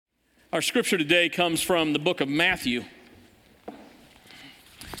Our scripture today comes from the book of Matthew.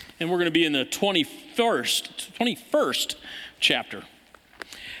 And we're going to be in the 21st chapter.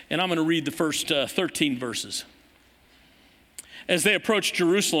 And I'm going to read the first 13 verses. As they approached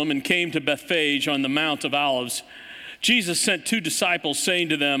Jerusalem and came to Bethphage on the Mount of Olives, Jesus sent 2 disciples, saying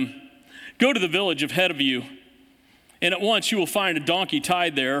to them, "Go to the village ahead of you, and at once you will find a donkey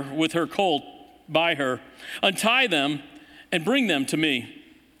tied there with her colt by her. Untie them and bring them to me.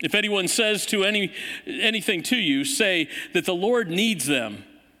 If anyone says to anything to you, say that the Lord needs them,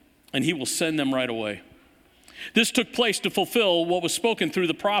 and he will send them right away." This took place to fulfill what was spoken through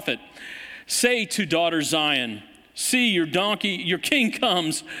the prophet. "Say to daughter Zion, see, your king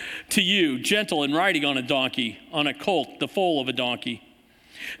comes to you, gentle and riding on a donkey, on a colt, the foal of a donkey."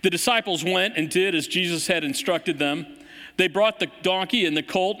 The disciples went and did as Jesus had instructed them. They brought the donkey and the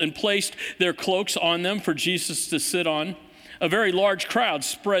colt and placed their cloaks on them for Jesus to sit on. A very large crowd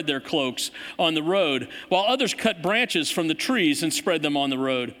spread their cloaks on the road, while others cut branches from the trees and spread them on the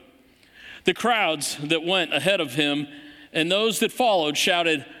road. The crowds that went ahead of him and those that followed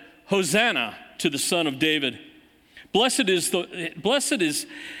shouted, "Hosanna to the Son of David. Blessed is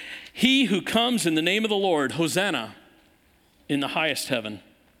he who comes in the name of the Lord. Hosanna in the highest heaven."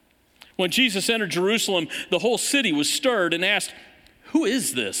 When Jesus entered Jerusalem, the whole city was stirred and asked, "Who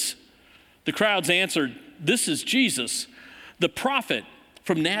is this?" The crowds answered, "This is Jesus, the prophet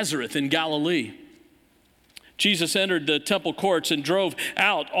from Nazareth in Galilee." Jesus entered the temple courts and drove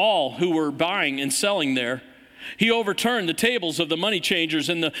out all who were buying and selling there. He overturned the tables of the money changers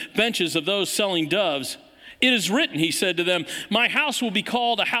and the benches of those selling doves. "It is written," he said to them, "My house will be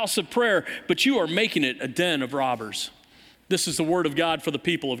called a house of prayer, but you are making it a den of robbers." This is the word of God for the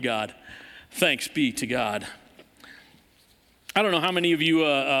people of God. Thanks be to God. I don't know how many of you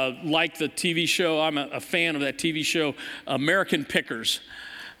like the TV show. I'm a fan of that TV show, American Pickers.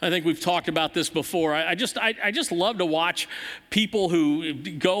 I think we've talked about this before. I just love to watch people who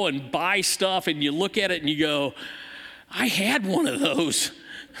go and buy stuff, and you look at it and you go, "I had one of those,"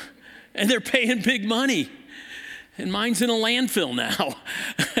 and they're paying big money, and mine's in a landfill now.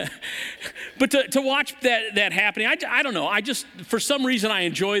 But to watch that happening, I don't know. For some reason, I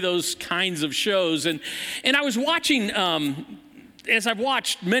enjoy those kinds of shows. And I was watching, as I've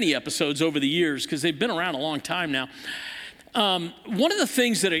watched many episodes over the years, because they've been around a long time now, one of the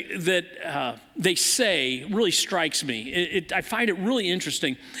things that they say really strikes me. I find it really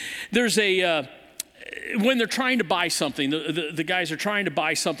interesting. There's when they're trying to buy something, the guys are trying to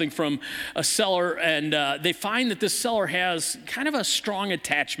buy something from a seller, and they find that this seller has kind of a strong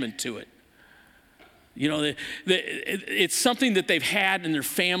attachment to it. You know, it's something that they've had in their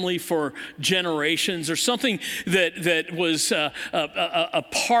family for generations, or something that was a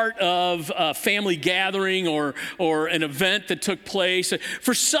part of a family gathering or an event that took place.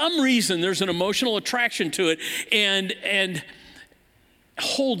 For some reason, there's an emotional attraction to it and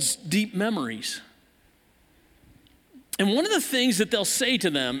holds deep memories. And one of the things that they'll say to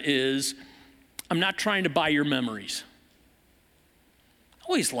them is, "I'm not trying to buy your memories." I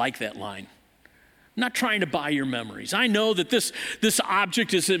always like that line. "I'm not trying to buy your memories. I know that this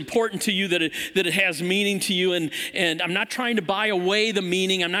object is important to you, that it has meaning to you, and I'm not trying to buy away the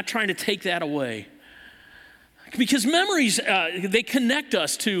meaning. I'm not trying to take that away." Because memories, they connect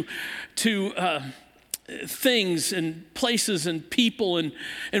us to things and places and people and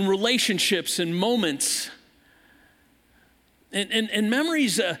relationships and moments. And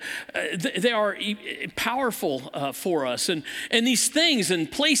memories, they are powerful for us. And these things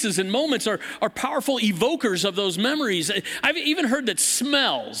and places and moments are powerful evokers of those memories. I've even heard that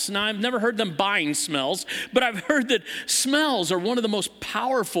smells, now I've never heard them buying smells, but I've heard that smells are one of the most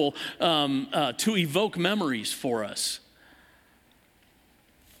powerful to evoke memories for us.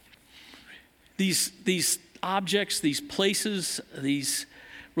 These objects, these places, these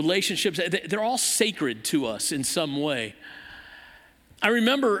relationships, they're all sacred to us in some way. I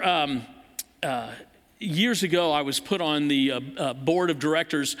remember years ago, I was put on the board of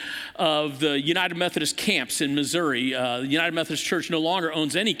directors of the United Methodist camps in Missouri. The United Methodist Church no longer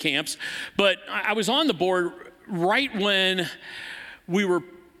owns any camps, but I was on the board right when we were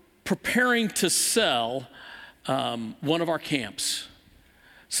preparing to sell one of our camps.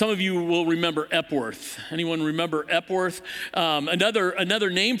 Some of you will remember Epworth. Anyone remember Epworth? Another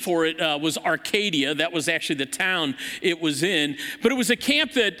name for it was Arcadia. That was actually the town it was in. But it was a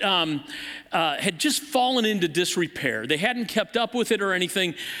camp that had just fallen into disrepair. They hadn't kept up with it or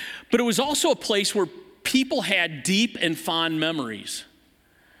anything. But it was also a place where people had deep and fond memories.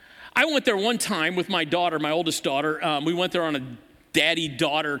 I went there one time with my daughter, my oldest daughter. We went there on a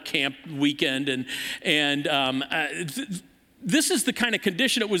daddy-daughter camp weekend, and this is the kind of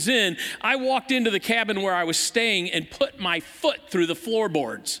condition it was in. I walked into the cabin where I was staying and put my foot through the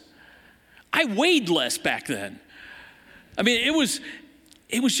floorboards. I weighed less back then. I mean, it was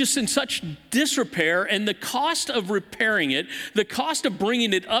just in such disrepair, and the cost of repairing it, the cost of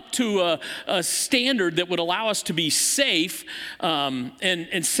bringing it up to a standard that would allow us to be safe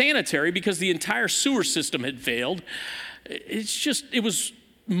and sanitary, because the entire sewer system had failed, it was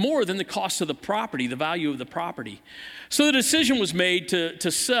more than the cost of the property, the value of the property. So the decision was made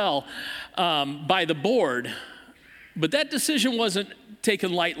to sell by the board, but that decision wasn't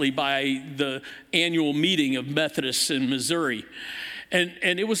taken lightly by the annual meeting of Methodists in Missouri.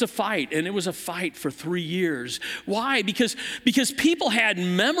 And it was a fight, and it was a fight for 3 years. Why? Because people had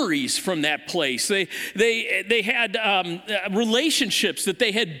memories from that place. They had relationships that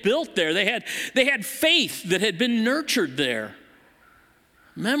they had built there. They had faith that had been nurtured there.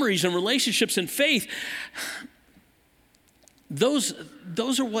 Memories and relationships and faith, those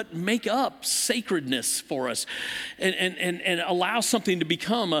are what make up sacredness for us and allow something to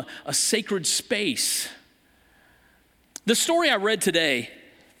become a sacred space. The story I read today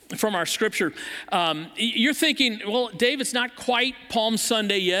from our scripture, you're thinking, well, Dave, it's not quite Palm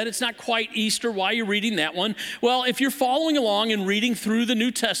Sunday yet. It's not quite Easter. Why are you reading that one? Well, if you're following along and reading through the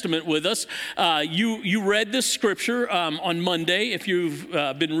New Testament with us, you read this scripture on Monday if you've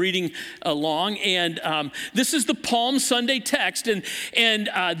been reading along. And this is the Palm Sunday text. And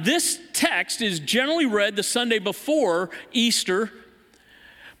this text is generally read the Sunday before Easter.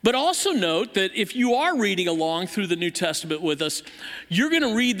 But also note that if you are reading along through the New Testament with us, you're going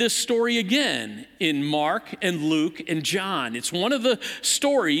to read this story again in Mark and Luke and John. It's one of the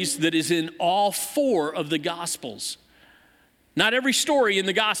stories that is in all 4 of the Gospels. Not every story in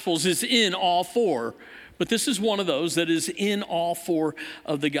the Gospels is in all 4, but this is one of those that is in all 4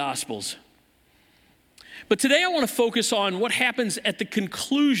 of the Gospels. But today I want to focus on what happens at the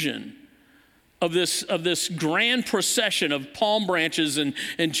conclusion of this grand procession of palm branches and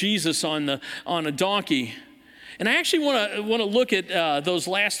Jesus on a donkey. And I actually want to look at those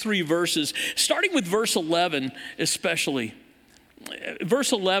last 3 verses, starting with verse 11 especially.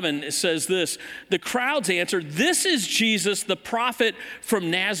 Verse 11 says this: the crowds answered, "This is Jesus, the prophet from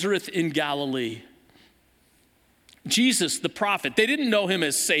Nazareth in Galilee." Jesus, the prophet. They didn't know him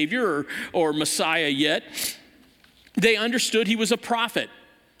as Savior or Messiah yet. They understood he was a prophet.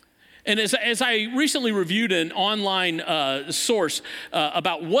 And as I recently reviewed an online source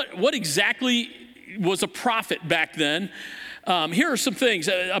about what exactly was a prophet back then, here are some things.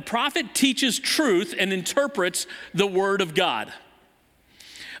 A prophet teaches truth and interprets the word of God.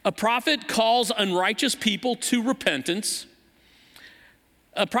 A prophet calls unrighteous people to repentance.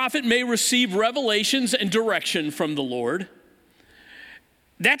 A prophet may receive revelations and direction from the Lord.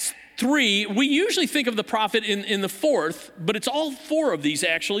 That's 3. We usually think of the prophet in the 4th, but it's all 4 of these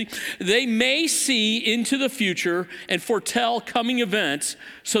actually. They may see into the future and foretell coming events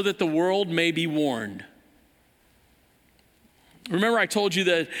so that the world may be warned. Remember I told you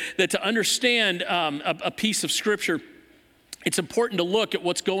that to understand a piece of scripture, it's important to look at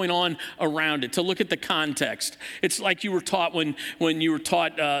what's going on around it, to look at the context. It's like you were taught when you were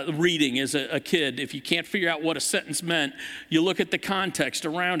taught reading as a kid. If you can't figure out what a sentence meant, you look at the context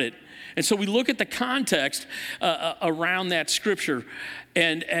around it. And so we look at the context around that scripture.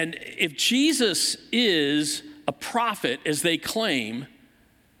 And if Jesus is a prophet, as they claim,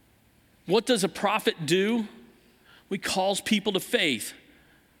 what does a prophet do? He calls people to faith.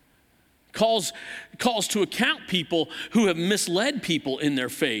 Calls to account people who have misled people in their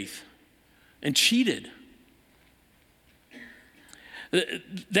faith and cheated.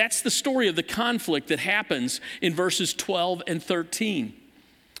 That's the story of the conflict that happens in verses 12 and 13.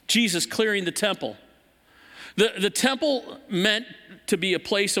 Jesus clearing the temple. The temple, meant to be a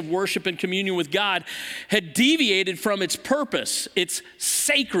place of worship and communion with God, had deviated from its purpose, its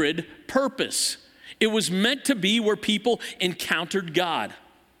sacred purpose. It was meant to be where people encountered God.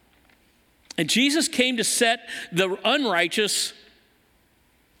 And Jesus came to set the unrighteous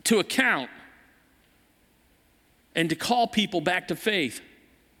to account and to call people back to faith.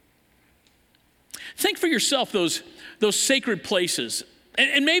 Think for yourself those sacred places.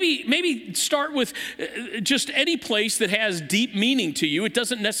 And maybe start with just any place that has deep meaning to you. It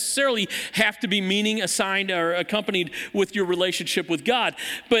doesn't necessarily have to be meaning assigned or accompanied with your relationship with God.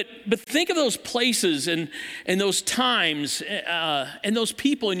 But think of those places and those times and those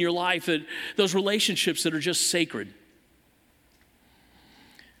people in your life, those relationships that are just sacred.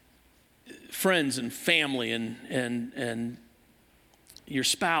 Friends and family and your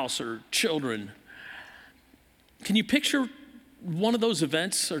spouse or children. Can you picture one of those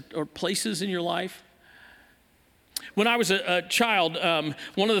events or places in your life? When I was a child,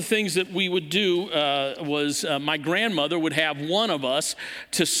 one of the things that we would do was my grandmother would have one of us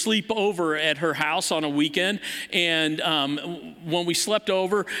to sleep over at her house on a weekend. And when we slept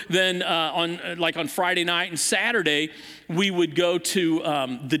over, then on Friday night and Saturday, we would go to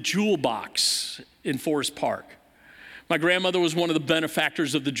the Jewel Box in Forest Park. My grandmother was one of the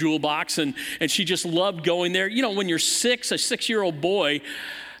benefactors of the Jewel Box, and she just loved going there. You know, when you're a 6-year-old boy,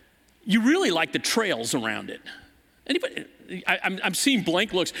 you really like the trails around it. Anybody? I'm seeing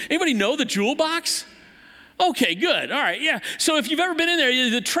blank looks. Anybody know the Jewel Box? Okay, good. All right, yeah. So if you've ever been in there,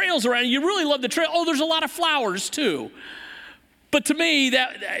 the trails around, you really love the trail. Oh, there's a lot of flowers too. But to me,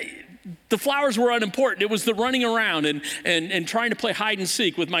 the flowers were unimportant. It was the running around and trying to play hide and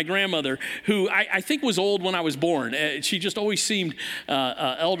seek with my grandmother, who I think was old when I was born. She just always seemed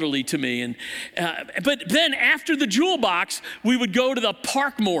elderly to me. But then after the Jewel Box, we would go to the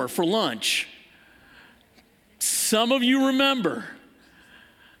Parkmore for lunch. Some of you remember.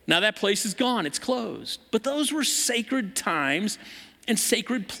 Now that place is gone, it's closed. But those were sacred times and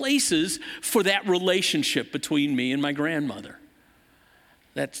sacred places for that relationship between me and my grandmother.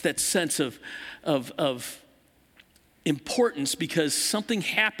 That's that sense of importance because something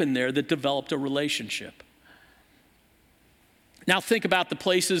happened there that developed a relationship. Now think about the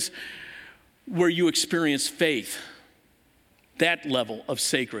places where you experience faith, that level of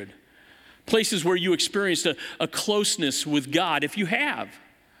sacred. Places where you experienced a closeness with God, if you have.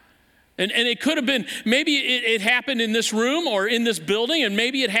 And it could have been, maybe it happened in this room or in this building, and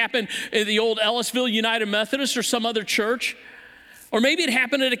maybe it happened at the old Ellisville United Methodist or some other church. Or maybe it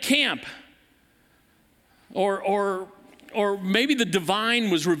happened at a camp. Or maybe the divine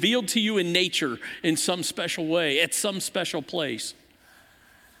was revealed to you in nature in some special way, at some special place.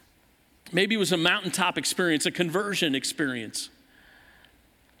 Maybe it was a mountaintop experience, a conversion experience.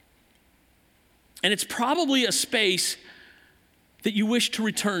 And it's probably a space that you wish to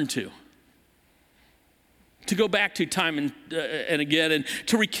return to go back to time and again, and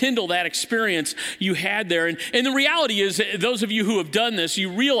to rekindle that experience you had there. And the reality is, those of you who have done this, you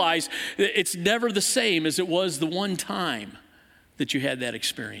realize that it's never the same as it was the one time that you had that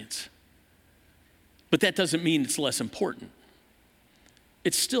experience. But that doesn't mean it's less important.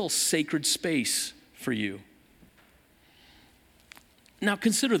 It's still sacred space for you. Now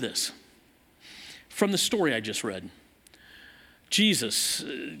consider this. From the story I just read, Jesus,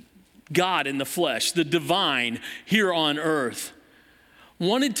 God in the flesh, the divine here on earth,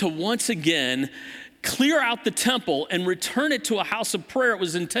 wanted to once again clear out the temple and return it to a house of prayer it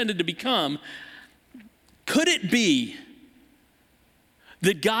was intended to become. Could it be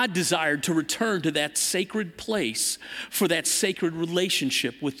that God desired to return to that sacred place for that sacred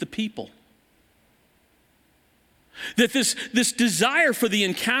relationship with the people? That this desire for the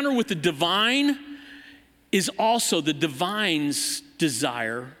encounter with the divine is also the divine's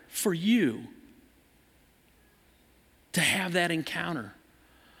desire for you to have that encounter,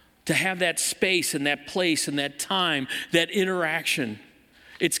 to have that space and that place and that time, that interaction.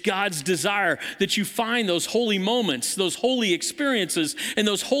 It's God's desire that you find those holy moments, those holy experiences, and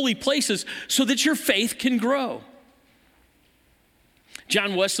those holy places so that your faith can grow.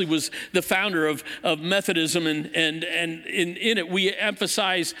 John Wesley was the founder of Methodism, and in it we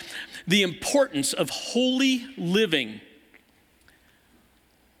emphasize the importance of holy living.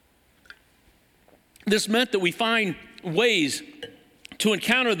 This meant that we find ways to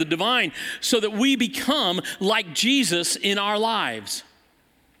encounter the divine so that we become like Jesus in our lives.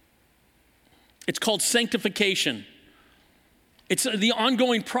 It's called sanctification. It's the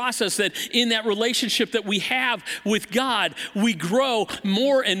ongoing process that in that relationship that we have with God, we grow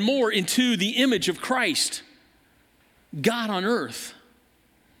more and more into the image of Christ, God on earth.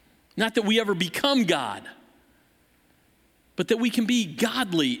 Not that we ever become God, but that we can be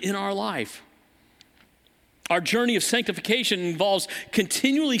godly in our life. Our journey of sanctification involves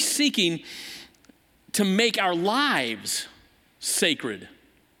continually seeking to make our lives sacred,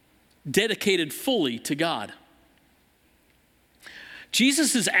 dedicated fully to God.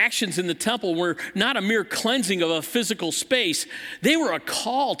 Jesus' actions in the temple were not a mere cleansing of a physical space. They were a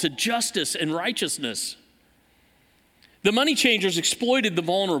call to justice and righteousness. The money changers exploited the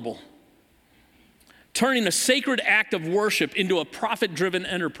vulnerable, turning a sacred act of worship into a profit-driven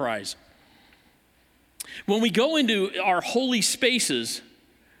enterprise. When we go into our holy spaces,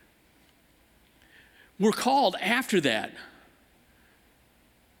 we're called after that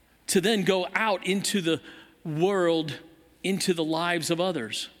to then go out into the world, into the lives of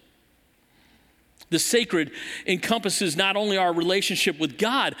others. The sacred encompasses not only our relationship with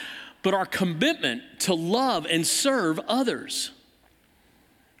God, but our commitment to love and serve others.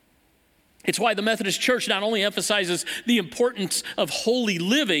 It's why the Methodist Church not only emphasizes the importance of holy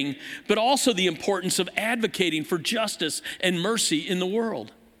living, but also the importance of advocating for justice and mercy in the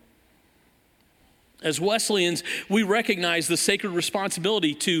world. As Wesleyans, we recognize the sacred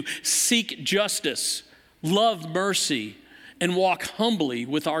responsibility to seek justice, love mercy, and walk humbly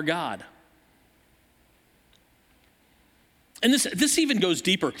with our God. And this even goes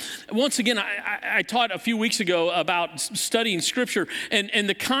deeper. Once again, I taught a few weeks ago about studying Scripture, and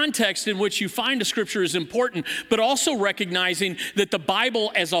the context in which you find a Scripture is important, but also recognizing that the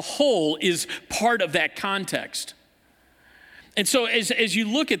Bible as a whole is part of that context. And so as you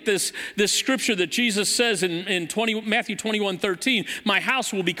look at this Scripture that Jesus says in Matthew 21:13, my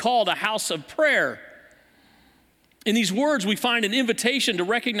house will be called a house of prayer. In these words, we find an invitation to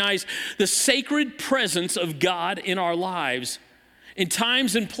recognize the sacred presence of God in our lives, in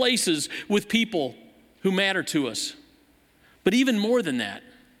times and places with people who matter to us. But even more than that,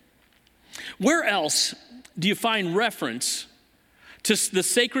 where else do you find reference to the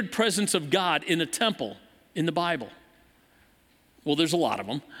sacred presence of God in a temple in the Bible? Well, there's a lot of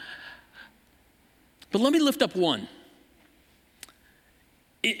them. But let me lift up one.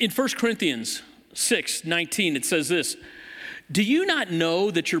 In 1 Corinthians 6:19, it says this: do you not know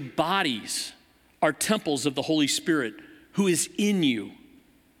that your bodies are temples of the Holy Spirit who is in you,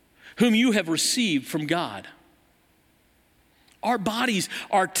 whom you have received from God? Our bodies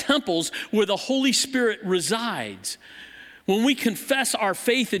are temples where the Holy Spirit resides. When we confess our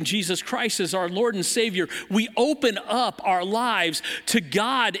faith in Jesus Christ as our Lord and Savior, we open up our lives to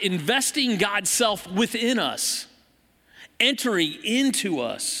God, investing God's self within us, entering into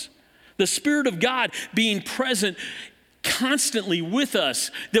us. The Spirit of God being present constantly with us,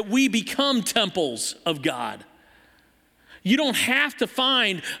 that we become temples of God. You don't have to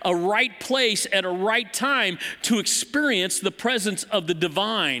find a right place at a right time to experience the presence of the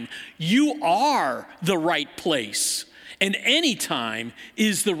divine. You are the right place, and any time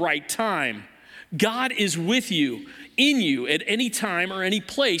is the right time. God is with you, in you, at any time or any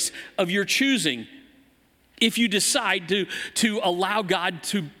place of your choosing. If you decide to allow God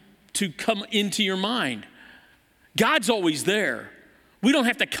to come into your mind. God's always there. We don't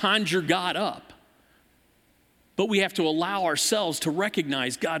have to conjure God up, but we have to allow ourselves to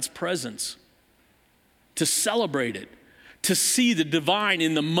recognize God's presence, to celebrate it, to see the divine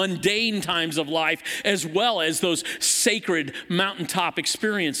in the mundane times of life, as well as those sacred mountaintop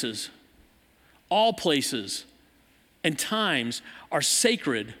experiences. All places and times are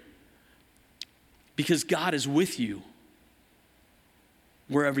sacred because God is with you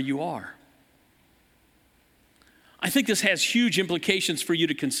wherever you are. I think this has huge implications for you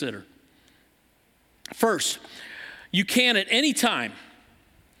to consider. First, you can at any time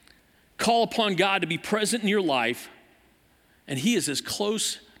call upon God to be present in your life, and He is as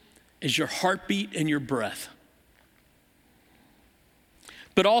close as your heartbeat and your breath.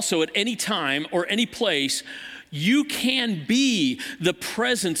 But also at any time or any place, you can be the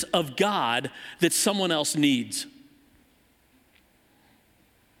presence of God that someone else needs.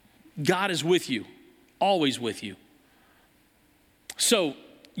 God is with you, always with you. So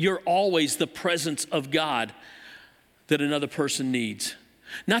you're always the presence of God that another person needs.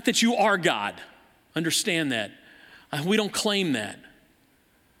 Not that you are God. Understand that. We don't claim that.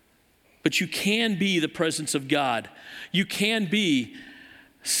 But you can be the presence of God. You can be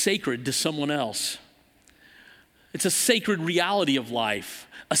sacred to someone else. It's a sacred reality of life,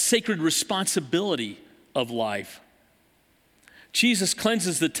 a sacred responsibility of life. Jesus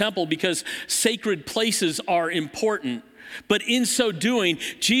cleanses the temple because sacred places are important. But in so doing,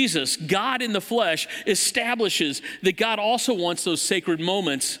 Jesus, God in the flesh, establishes that God also wants those sacred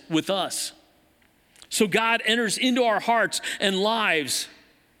moments with us. So God enters into our hearts and lives,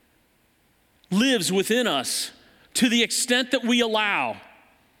 lives within us to the extent that we allow.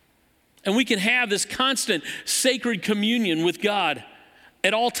 And we can have this constant sacred communion with God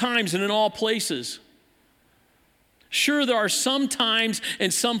at all times and in all places. Sure, there are some times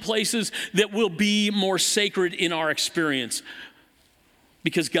and some places that will be more sacred in our experience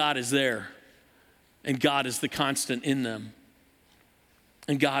because God is there and God is the constant in them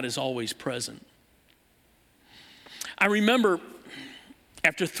and God is always present. I remember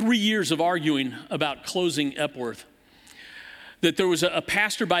after 3 years of arguing about closing Epworth that there was a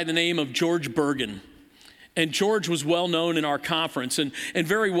pastor by the name of George Bergen. And George was well known in our conference and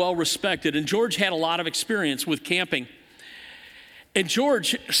very well respected. And George had a lot of experience with camping. And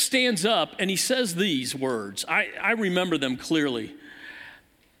George stands up and he says these words. I remember them clearly.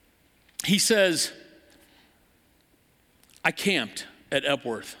 He says, I camped at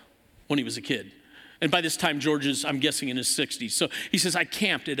Epworth when he was a kid. And by this time, George is, I'm guessing, in his 60s. So he says, I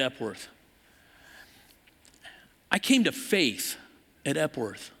camped at Epworth. I came to faith at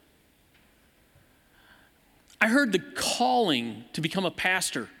Epworth. I heard the calling to become a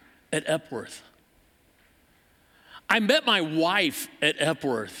pastor at Epworth. I met my wife at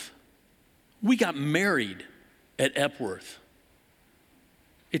Epworth. We got married at Epworth.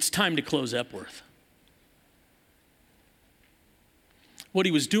 It's time to close Epworth. What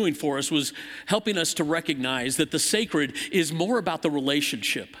he was doing for us was helping us to recognize that the sacred is more about the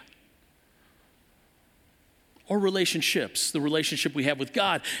relationship or relationships, the relationship we have with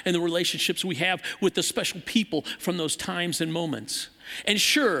God and the relationships we have with the special people from those times and moments. And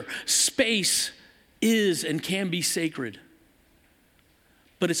sure, space is and can be sacred,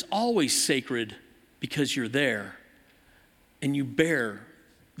 but it's always sacred because you're there and you bear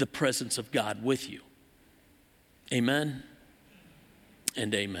the presence of God with you. Amen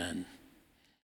and amen.